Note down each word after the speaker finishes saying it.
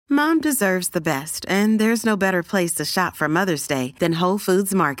Mom deserves the best, and there's no better place to shop for Mother's Day than Whole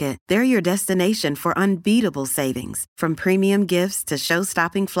Foods Market. They're your destination for unbeatable savings, from premium gifts to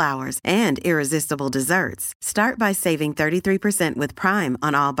show-stopping flowers and irresistible desserts. Start by saving 33% with Prime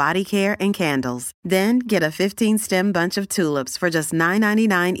on all body care and candles. Then get a 15-stem bunch of tulips for just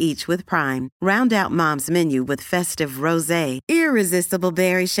 $9.99 each with Prime. Round out Mom's menu with festive rosé, irresistible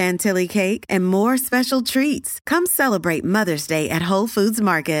berry chantilly cake, and more special treats. Come celebrate Mother's Day at Whole Foods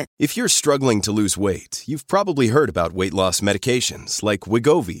Market. If you're struggling to lose weight, you've probably heard about weight loss medications like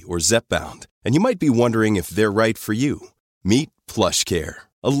Wegovy or Zepbound, and you might be wondering if they're right for you. Meet PlushCare,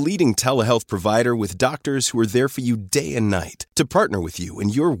 a leading telehealth provider with doctors who are there for you day and night to partner with you in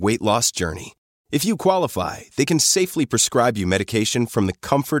your weight loss journey. If you qualify, they can safely prescribe you medication from the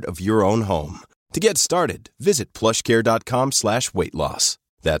comfort of your own home. To get started, visit plushcare.com/weightloss.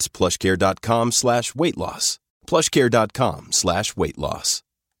 That's plushcare.com/weightloss. plushcare.com/weightloss.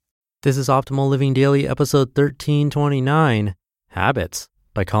 This is Optimal Living Daily, episode 1329, Habits,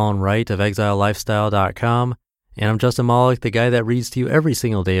 by Colin Wright of ExileLifestyle.com. And I'm Justin Malik, the guy that reads to you every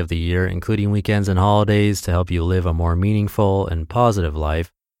single day of the year, including weekends and holidays, to help you live a more meaningful and positive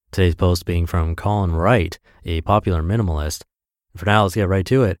life. Today's post being from Colin Wright, a popular minimalist. For now, let's get right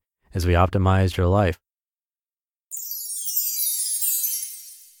to it as we optimize your life.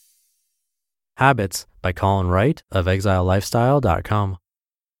 Habits, by Colin Wright of ExileLifestyle.com.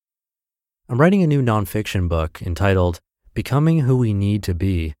 I'm writing a new nonfiction book entitled Becoming Who We Need to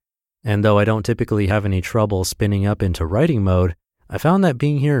Be. And though I don't typically have any trouble spinning up into writing mode, I found that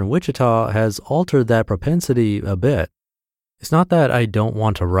being here in Wichita has altered that propensity a bit. It's not that I don't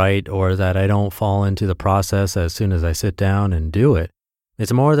want to write or that I don't fall into the process as soon as I sit down and do it.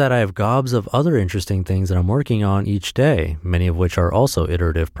 It's more that I have gobs of other interesting things that I'm working on each day, many of which are also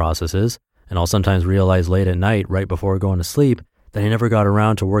iterative processes, and I'll sometimes realize late at night, right before going to sleep, that I never got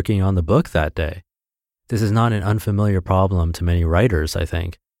around to working on the book that day. This is not an unfamiliar problem to many writers, I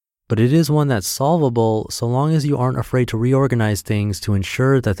think, but it is one that's solvable so long as you aren't afraid to reorganize things to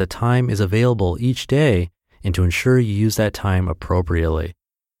ensure that the time is available each day and to ensure you use that time appropriately.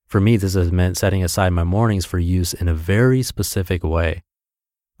 For me, this has meant setting aside my mornings for use in a very specific way.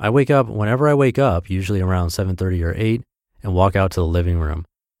 I wake up whenever I wake up, usually around 7:30 or 8, and walk out to the living room.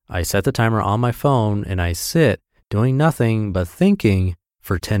 I set the timer on my phone and I sit doing nothing but thinking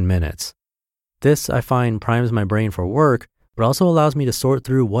for 10 minutes. This, I find, primes my brain for work, but also allows me to sort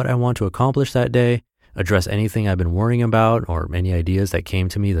through what I want to accomplish that day, address anything I've been worrying about or any ideas that came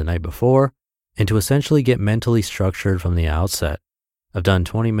to me the night before, and to essentially get mentally structured from the outset. I've done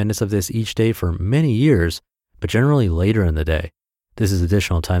 20 minutes of this each day for many years, but generally later in the day. This is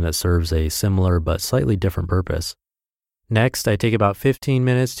additional time that serves a similar but slightly different purpose. Next, I take about 15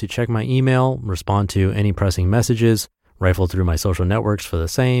 minutes to check my email, respond to any pressing messages, rifle through my social networks for the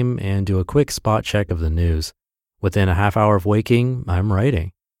same, and do a quick spot check of the news. Within a half hour of waking, I'm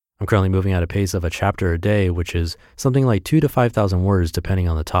writing. I'm currently moving at a pace of a chapter a day, which is something like 2,000 to 5,000 words depending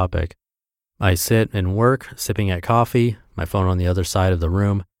on the topic. I sit and work, sipping at coffee, my phone on the other side of the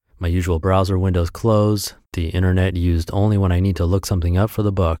room, my usual browser windows closed, the internet used only when I need to look something up for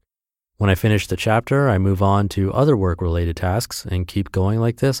the book. When I finish the chapter, I move on to other work-related tasks and keep going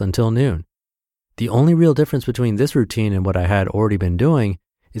like this until noon. The only real difference between this routine and what I had already been doing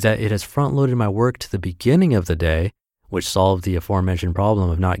is that it has front-loaded my work to the beginning of the day, which solved the aforementioned problem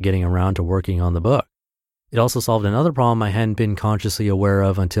of not getting around to working on the book. It also solved another problem I hadn't been consciously aware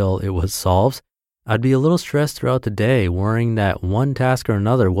of until it was solved. I'd be a little stressed throughout the day, worrying that one task or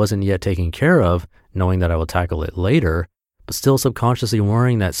another wasn't yet taken care of, knowing that I will tackle it later, but still subconsciously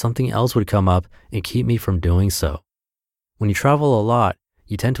worrying that something else would come up and keep me from doing so. When you travel a lot,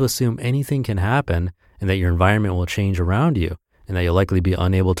 you tend to assume anything can happen and that your environment will change around you and that you'll likely be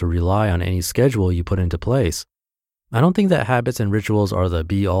unable to rely on any schedule you put into place. I don't think that habits and rituals are the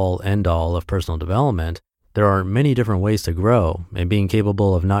be-all, end-all of personal development. There are many different ways to grow, and being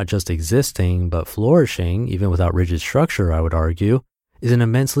capable of not just existing but flourishing, even without rigid structure, I would argue, is an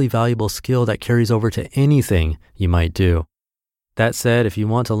immensely valuable skill that carries over to anything you might do. That said, if you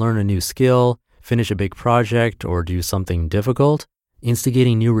want to learn a new skill, finish a big project, or do something difficult,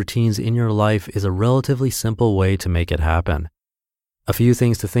 instigating new routines in your life is a relatively simple way to make it happen. A few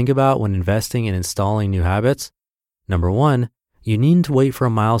things to think about when investing in installing new habits. Number one, you needn't wait for a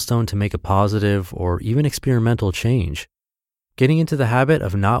milestone to make a positive or even experimental change. Getting into the habit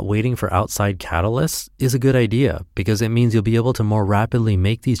of not waiting for outside catalysts is a good idea because it means you'll be able to more rapidly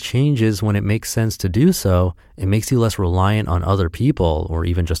make these changes when it makes sense to do so. It makes you less reliant on other people or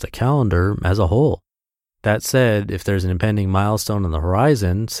even just a calendar as a whole. That said, if there's an impending milestone on the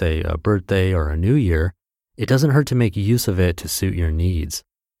horizon, say a birthday or a new year, it doesn't hurt to make use of it to suit your needs.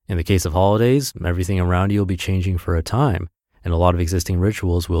 In the case of holidays, everything around you will be changing for a time, and a lot of existing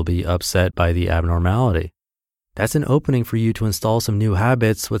rituals will be upset by the abnormality. That's an opening for you to install some new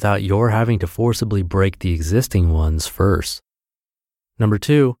habits without your having to forcibly break the existing ones first. Number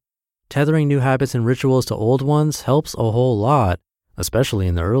 2, tethering new habits and rituals to old ones helps a whole lot, especially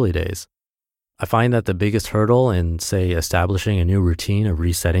in the early days. I find that the biggest hurdle in, say, establishing a new routine of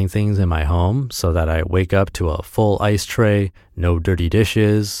resetting things in my home so that I wake up to a full ice tray, no dirty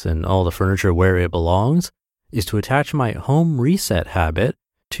dishes, and all the furniture where it belongs, is to attach my home reset habit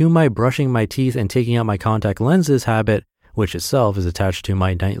to my brushing my teeth and taking out my contact lenses habit, which itself is attached to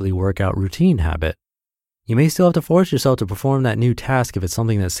my nightly workout routine habit. You may still have to force yourself to perform that new task if it's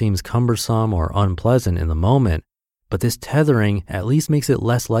something that seems cumbersome or unpleasant in the moment, but this tethering at least makes it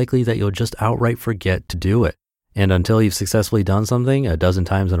less likely that you'll just outright forget to do it. And until you've successfully done something a dozen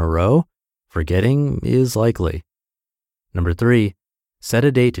times in a row, forgetting is likely. Number 3, set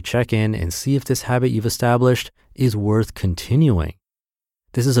a date to check in and see if this habit you've established is worth continuing.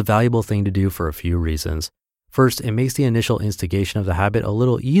 This is a valuable thing to do for a few reasons. First, it makes the initial instigation of the habit a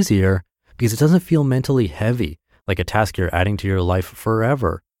little easier because it doesn't feel mentally heavy, like a task you're adding to your life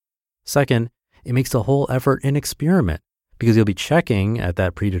forever. Second, it makes the whole effort an experiment because you'll be checking at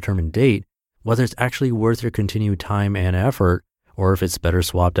that predetermined date whether it's actually worth your continued time and effort or if it's better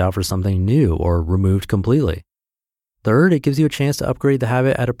swapped out for something new or removed completely. Third, it gives you a chance to upgrade the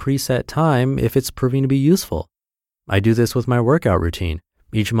habit at a preset time if it's proving to be useful. I do this with my workout routine.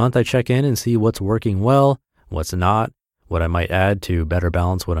 Each month I check in and see what's working well, what's not, what I might add to better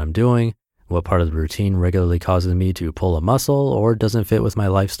balance what I'm doing, what part of the routine regularly causes me to pull a muscle or doesn't fit with my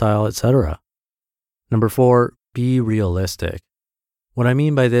lifestyle, etc. Number 4, be realistic. What I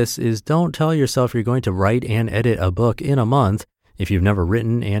mean by this is don't tell yourself you're going to write and edit a book in a month if you've never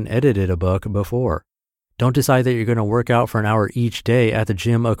written and edited a book before. Don't decide that you're going to work out for an hour each day at the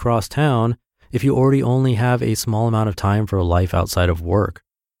gym across town if you already only have a small amount of time for life outside of work.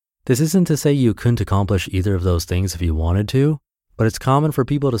 This isn't to say you couldn't accomplish either of those things if you wanted to, but it's common for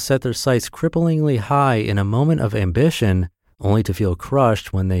people to set their sights cripplingly high in a moment of ambition only to feel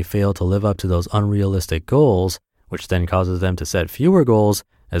crushed when they fail to live up to those unrealistic goals, which then causes them to set fewer goals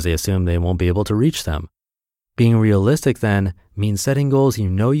as they assume they won't be able to reach them. Being realistic then means setting goals you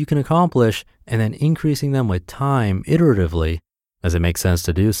know you can accomplish and then increasing them with time iteratively as it makes sense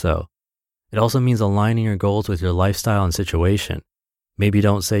to do so. It also means aligning your goals with your lifestyle and situation. Maybe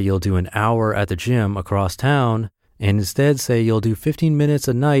don't say you'll do an hour at the gym across town and instead say you'll do 15 minutes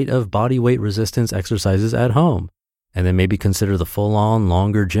a night of body weight resistance exercises at home. And then maybe consider the full-on,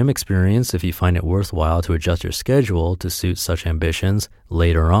 longer gym experience if you find it worthwhile to adjust your schedule to suit such ambitions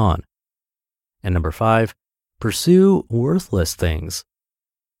later on. And number 5, pursue worthless things.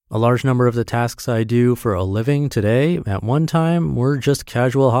 A large number of the tasks I do for a living today at one time were just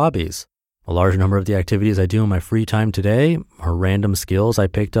casual hobbies. A large number of the activities I do in my free time today are random skills I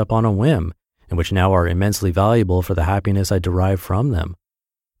picked up on a whim and which now are immensely valuable for the happiness I derive from them.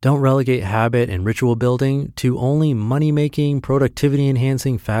 Don't relegate habit and ritual building to only money-making,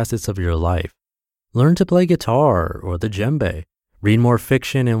 productivity-enhancing facets of your life. Learn to play guitar or the djembe. Read more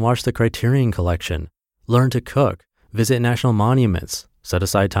fiction and watch the Criterion Collection. Learn to cook. Visit national monuments. Set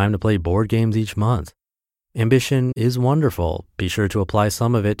aside time to play board games each month. Ambition is wonderful. Be sure to apply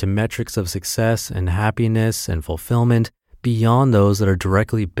some of it to metrics of success and happiness and fulfillment beyond those that are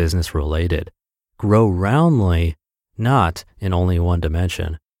directly business-related. Grow roundly, not in only one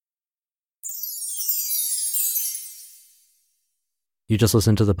dimension. You just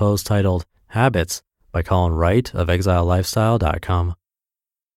listened to the post titled Habits by Colin Wright of ExileLifestyle.com.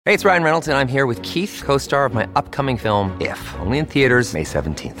 Hey, it's Ryan Reynolds, and I'm here with Keith, co-star of my upcoming film, If, only in theaters May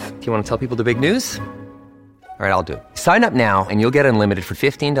 17th. Do you want to tell people the big news? All right, I'll do it. Sign up now and you'll get unlimited for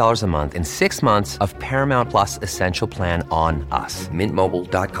 $15 a month and 6 months of Paramount Plus Essential Plan on us.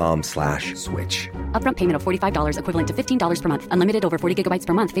 MintMobile.com/switch. Upfront payment of $45 equivalent to $15 per month. Unlimited over 40 gigabytes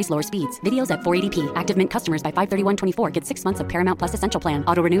per month. Face lower speeds. Videos at 480p. Active Mint customers by 531.24 get 6 months of Paramount Plus Essential Plan.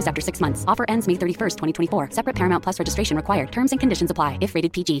 Auto renews after 6 months. Offer ends May 31st, 2024. Separate Paramount Plus registration required. Terms and conditions apply if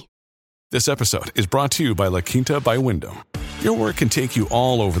rated PG. This episode is brought to you by La Quinta by Wyndham. Your work can take you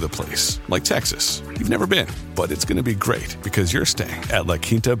all over the place, like Texas. You've never been, but it's going to be great because you're staying at La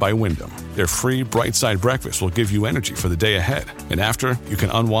Quinta by Wyndham. Their free Bright Side breakfast will give you energy for the day ahead. And after, you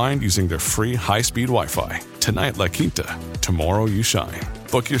can unwind using their free high-speed Wi-Fi. Tonight, La Quinta. Tomorrow, you shine.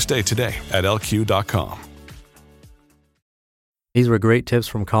 Book your stay today at LQ.com. These were great tips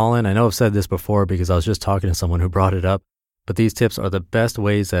from Colin. I know I've said this before because I was just talking to someone who brought it up, but these tips are the best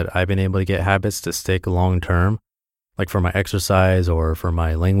ways that I've been able to get habits to stick long term, like for my exercise or for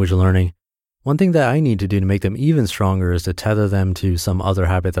my language learning. One thing that I need to do to make them even stronger is to tether them to some other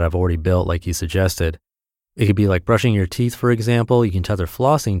habit that I've already built, like you suggested. It could be like brushing your teeth, for example. You can tether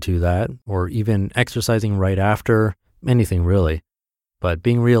flossing to that, or even exercising right after, anything really. But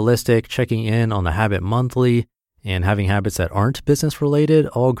being realistic, checking in on the habit monthly, and having habits that aren't business related,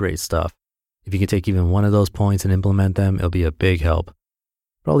 all great stuff. If you can take even one of those points and implement them, it'll be a big help.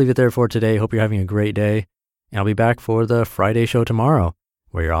 But I'll leave it there for today. Hope you're having a great day. And I'll be back for the Friday show tomorrow,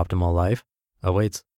 where your optimal life awaits.